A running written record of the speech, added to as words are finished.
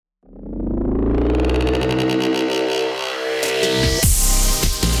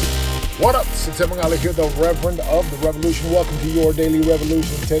Since Emmanuel here, the Reverend of the Revolution. Welcome to your Daily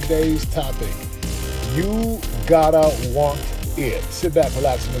Revolution. Today's topic, you gotta want it. Sit back,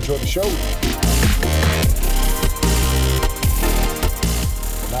 relax, and enjoy the show.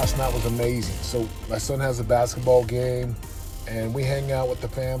 Last night was amazing. So my son has a basketball game, and we hang out with the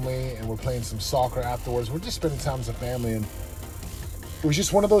family, and we're playing some soccer afterwards. We're just spending time as a family, and it was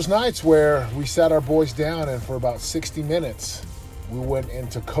just one of those nights where we sat our boys down, and for about 60 minutes, we went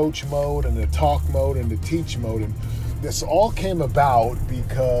into coach mode and the talk mode and the teach mode. And this all came about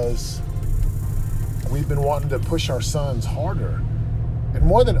because we've been wanting to push our sons harder. And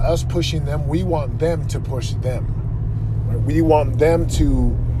more than us pushing them, we want them to push them. Right? We want them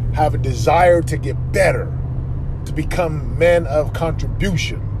to have a desire to get better, to become men of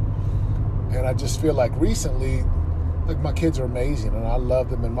contribution. And I just feel like recently, like, my kids are amazing and I love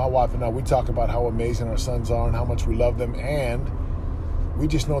them. And my wife and I, we talk about how amazing our sons are and how much we love them. And we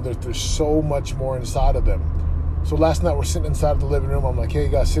just know that there's so much more inside of them. So last night we're sitting inside of the living room. I'm like, hey, you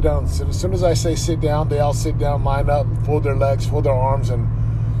guys, sit down. So as soon as I say sit down, they all sit down, line up, fold their legs, fold their arms, and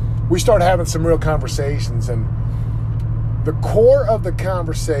we start having some real conversations. And the core of the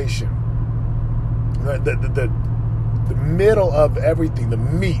conversation, the middle of everything, the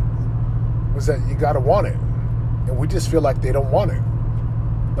meat, was that you got to want it. And we just feel like they don't want it.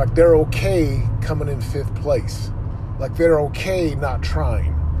 Like they're okay coming in fifth place. Like they're okay not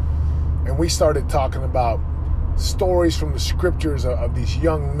trying. And we started talking about stories from the scriptures of these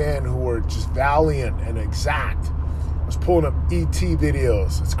young men who were just valiant and exact. I was pulling up ET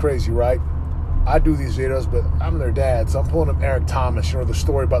videos. It's crazy, right? I do these videos, but I'm their dad. So I'm pulling up Eric Thomas, the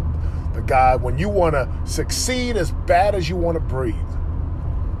story about the guy when you want to succeed as bad as you want to breathe.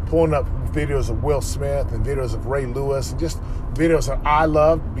 Pulling up videos of Will Smith and videos of Ray Lewis and just videos that I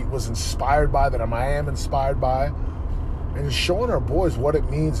loved, was inspired by, that I am inspired by. And just showing our boys what it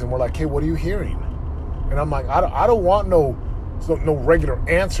means. And we're like, hey, what are you hearing? And I'm like, I don't want no regular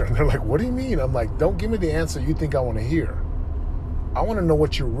answer. And they're like, what do you mean? I'm like, don't give me the answer you think I want to hear. I want to know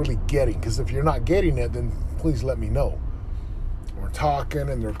what you're really getting. Because if you're not getting it, then please let me know. We're talking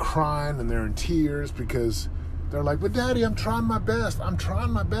and they're crying and they're in tears because they're like, but Daddy, I'm trying my best. I'm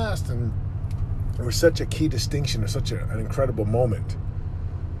trying my best. And it was such a key distinction. It was such an incredible moment.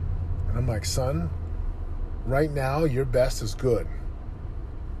 And I'm like, son, right now, your best is good,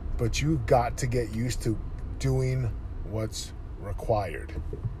 but you got to get used to doing what's required.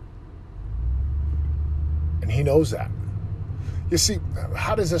 And he knows that. You see,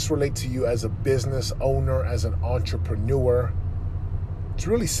 how does this relate to you as a business owner, as an entrepreneur? It's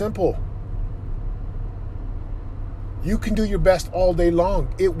really simple. You can do your best all day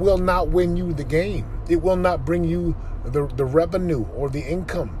long. It will not win you the game. It will not bring you the revenue or the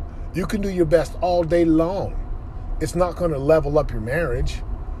income. You can do your best all day long. It's not going to level up your marriage.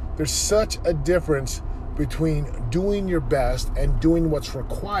 There's such a difference between doing your best and doing what's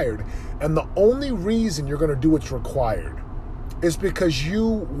required. And the only reason you're going to do what's required is because you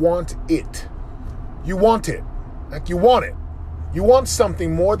want it. You want it. Like you want it. You want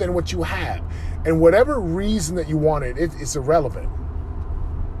something more than what you have. And whatever reason that you want it, it's irrelevant.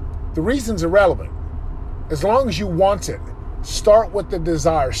 The reason's irrelevant. As long as you want it, start with the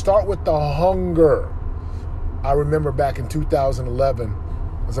desire. Start with the hunger. I remember back in 2011,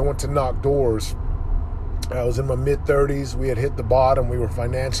 as I went to knock doors, I was in my mid-30s. We had hit the bottom. We were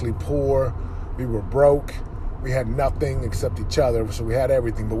financially poor. We were broke. We had nothing except each other, so we had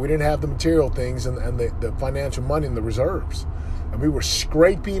everything. But we didn't have the material things and the financial money and the reserves. And we were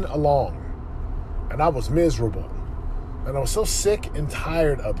scraping along. And I was miserable. And I was so sick and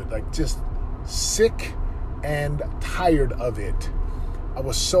tired of it, like just sick and tired of it. I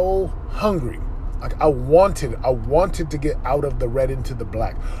was so hungry. Like I wanted to get out of the red into the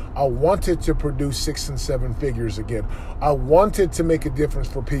black. I wanted to produce 6 and 7 figures again. I wanted to make a difference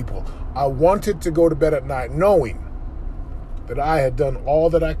for people. I wanted to go to bed at night knowing that I had done all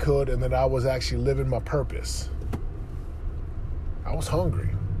that I could and that I was actually living my purpose. I was hungry.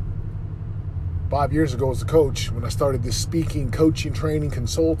 5 years ago as a coach, when I started this speaking, coaching, training,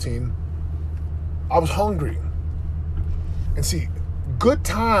 consulting, I was hungry. And see, good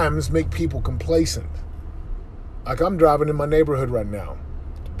times make people complacent. Like I'm driving in my neighborhood right now.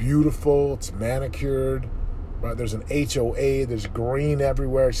 It's beautiful. It's manicured. Right? There's an HOA. There's green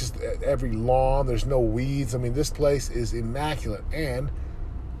everywhere. It's just every lawn. There's no weeds. I mean, this place is immaculate. And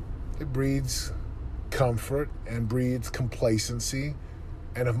it breeds comfort and breeds complacency.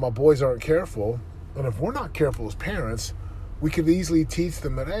 And if my boys aren't careful, and if we're not careful as parents, we could easily teach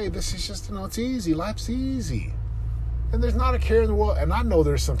them that, hey, this is just, it's easy. Life's easy. And there's not a care in the world. And I know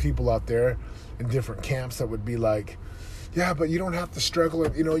there's some people out there in different camps that would be like, yeah, but you don't have to struggle.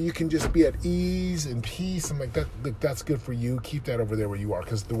 You can just be at ease and peace. I'm like, that's good for you. Keep that over there where you are.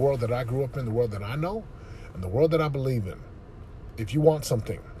 Because the world that I grew up in, the world that I know, and the world that I believe in, if you want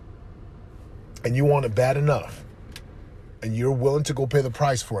something and you want it bad enough and you're willing to go pay the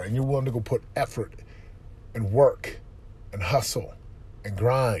price for it and you're willing to go put effort and work and hustle and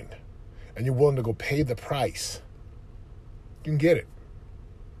grind and you're willing to go pay the price, you can get it.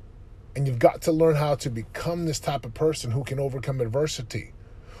 And you've got to learn how to become this type of person who can overcome adversity,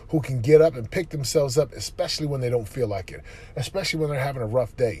 who can get up and pick themselves up, especially when they don't feel like it, especially when they're having a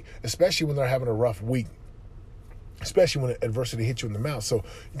rough day, especially when they're having a rough week, especially when adversity hits you in the mouth. So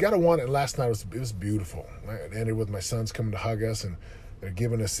you got to want it. Last night it was beautiful. It ended with my sons coming to hug us, and they're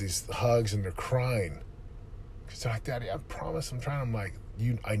giving us these hugs, and they're crying. They're like, Daddy, I promise I'm trying. I'm like,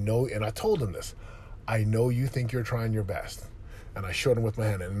 I know, and I told them this. I know you think you're trying your best. And I showed him with my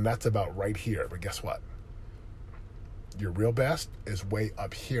hand, and that's about right here. But guess what? Your real best is way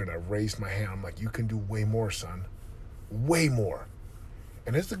up here. And I raised my hand. I'm like, you can do way more, son. Way more.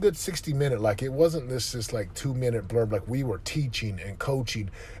 And it's a good 60-minute. Like, it wasn't this just like 2-minute blurb. Like, we were teaching and coaching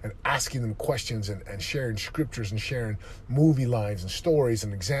and asking them questions and sharing scriptures and sharing movie lines and stories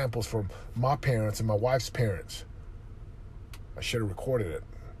and examples from my parents and my wife's parents. I should have recorded it.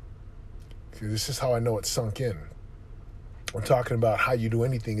 See, this is how I know it's sunk in. We're talking about how you do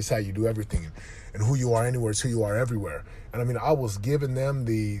anything is how you do everything. And who you are anywhere is who you are everywhere. And I mean, I was giving them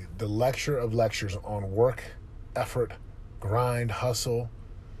the lecture of lectures on work, effort, grind, hustle.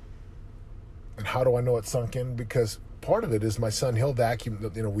 And how do I know it's sunk in? Because part of it is my son, he'll vacuum,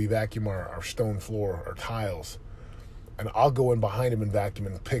 we vacuum our stone floor, our tiles. And I'll go in behind him and vacuum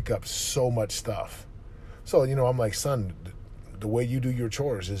and pick up so much stuff. So, I'm like, son, the way you do your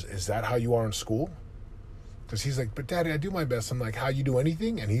chores, is that how you are in school? Because he's like, but Daddy, I do my best. I'm like, how you do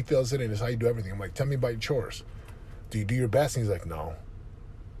anything? And he feels it, and it's how you do everything. I'm like, tell me about your chores. Do you do your best? And he's like, no.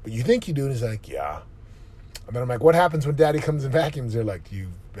 But you think you do? And he's like, yeah. And then I'm like, what happens when Daddy comes and vacuums? They're like, you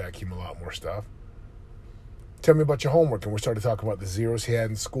vacuum a lot more stuff. Tell me about your homework. And we started talking about the zeros he had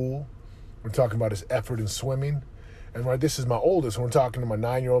in school. We're talking about his effort in swimming. And this is my oldest. We're talking to my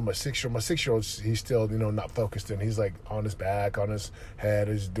 9-year-old, my 6-year-old. My 6-year-old, he's still, not focused in. He's like on his back, on his head.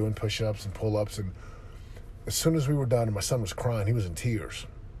 He's doing push-ups and pull-ups. And as soon as we were done and my son was crying, he was in tears.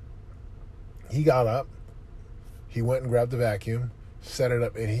 He got up, he went and grabbed the vacuum, set it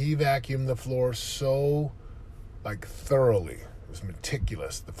up, and he vacuumed the floor so, thoroughly. It was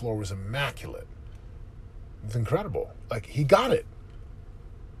meticulous. The floor was immaculate. It was incredible. He got it.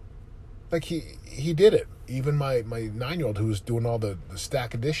 He did it. Even my 9-year-old who was doing all the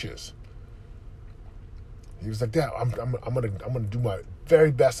stack of dishes. He was like, Dad, I'm gonna do my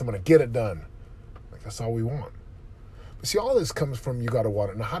very best. I'm gonna get it done. That's all we want. But see, all this comes from you got to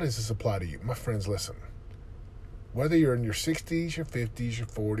want it. Now, how does this apply to you? My friends, listen. Whether you're in your 60s, your 50s, your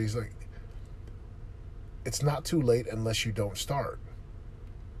 40s, it's not too late unless you don't start.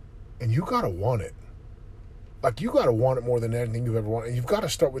 And you got to want it. You got to want it more than anything you've ever wanted. And you've got to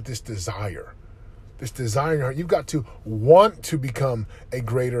start with this desire. This desire in your heart. You've got to want to become a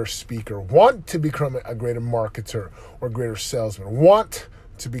greater speaker, want to become a greater marketer or a greater salesman, want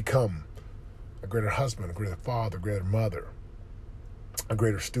to become a greater husband, a greater father, a greater mother, a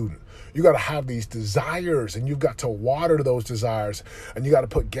greater student. You got to have these desires, and you've got to water those desires, and you got to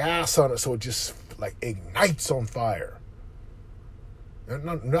put gas on it so it just ignites on fire.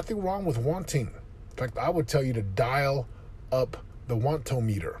 And nothing wrong with wanting. In fact, I would tell you to dial up the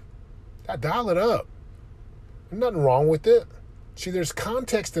want-o-meter. Dial it up. There's nothing wrong with it. See, there's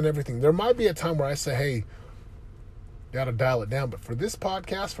context in everything. There might be a time where I say, hey, you got to dial it down. But for this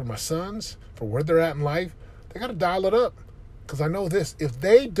podcast, for my sons, for where they're at in life, they got to dial it up. Because I know this. If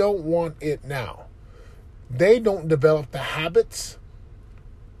they don't want it now, they don't develop the habits,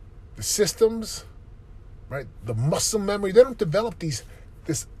 the systems, right? The muscle memory. They don't develop this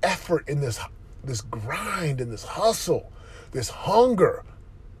effort in this grind and this hustle, this hunger.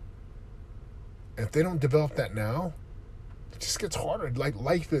 And if they don't develop that now, it just gets harder.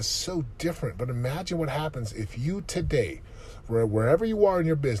 Life is so different. But imagine what happens if you today, wherever you are in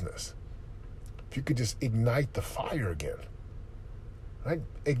your business, if you could just ignite the fire again. Right?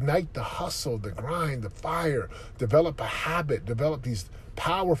 Ignite the hustle, the grind, the fire. Develop a habit. Develop these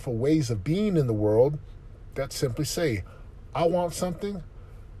powerful ways of being in the world that simply say, I want something.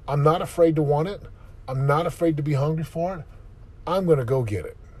 I'm not afraid to want it. I'm not afraid to be hungry for it. I'm going to go get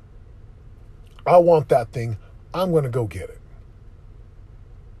it. I want that thing. I'm going to go get it.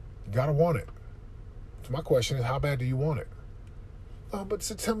 You got to want it. So my question is, how bad do you want it? Oh, but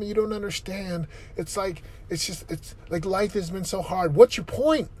so tell me, you don't understand. It's like life has been so hard. What's your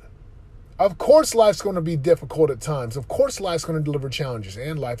point? Of course life's going to be difficult at times. Of course life's going to deliver challenges,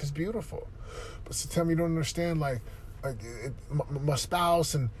 and life is beautiful. But so tell me you don't understand, my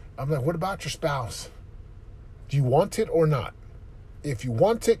spouse, and I'm like, what about your spouse? Do you want it or not? If you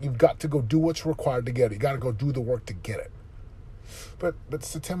want it, you've got to go do what's required to get it. You got to go do the work to get it. But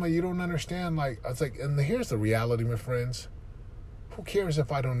Satema, you don't understand. I was like, and here's the reality, my friends. Who cares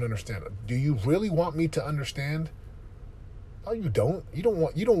if I don't understand it? Do you really want me to understand? No, you don't. You don't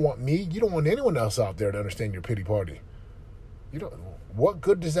want me. You don't want anyone else out there to understand your pity party. What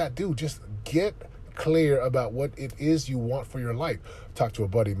good does that do? Just get clear about what it is you want for your life. I talked to a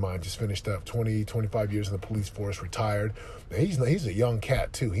buddy of mine, just finished up 20, 25 years in the police force, retired. Now, he's a young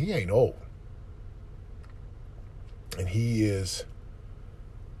cat too. He ain't old. And he is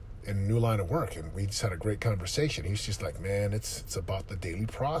in a new line of work, and we just had a great conversation. He's just like, man, it's about the daily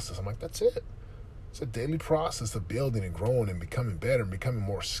process. I'm like, that's it. It's a daily process of building and growing and becoming better and becoming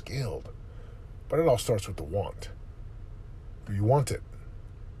more skilled. But it all starts with the want. Do you want it?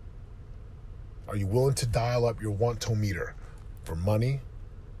 Are you willing to dial up your want-o-meter for money,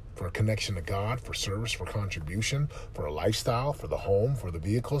 for a connection to God, for service, for contribution, for a lifestyle, for the home, for the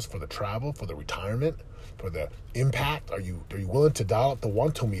vehicles, for the travel, for the retirement, for the impact? Are you willing to dial up the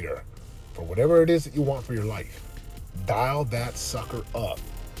want-o-meter for whatever it is that you want for your life? Dial that sucker up.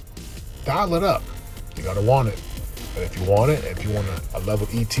 Dial it up. You got to want it. And if you want it, if you want to, I love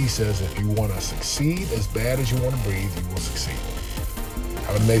what E.T. says, if you want to succeed as bad as you want to breathe, you will succeed.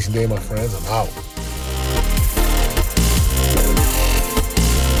 Have an amazing day, my friends. I'm out.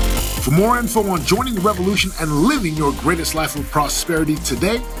 For more info on joining the revolution and living your greatest life of prosperity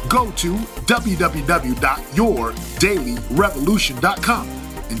today, go to www.yourdailyrevolution.com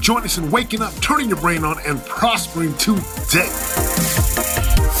and join us in waking up, turning your brain on, and prospering today.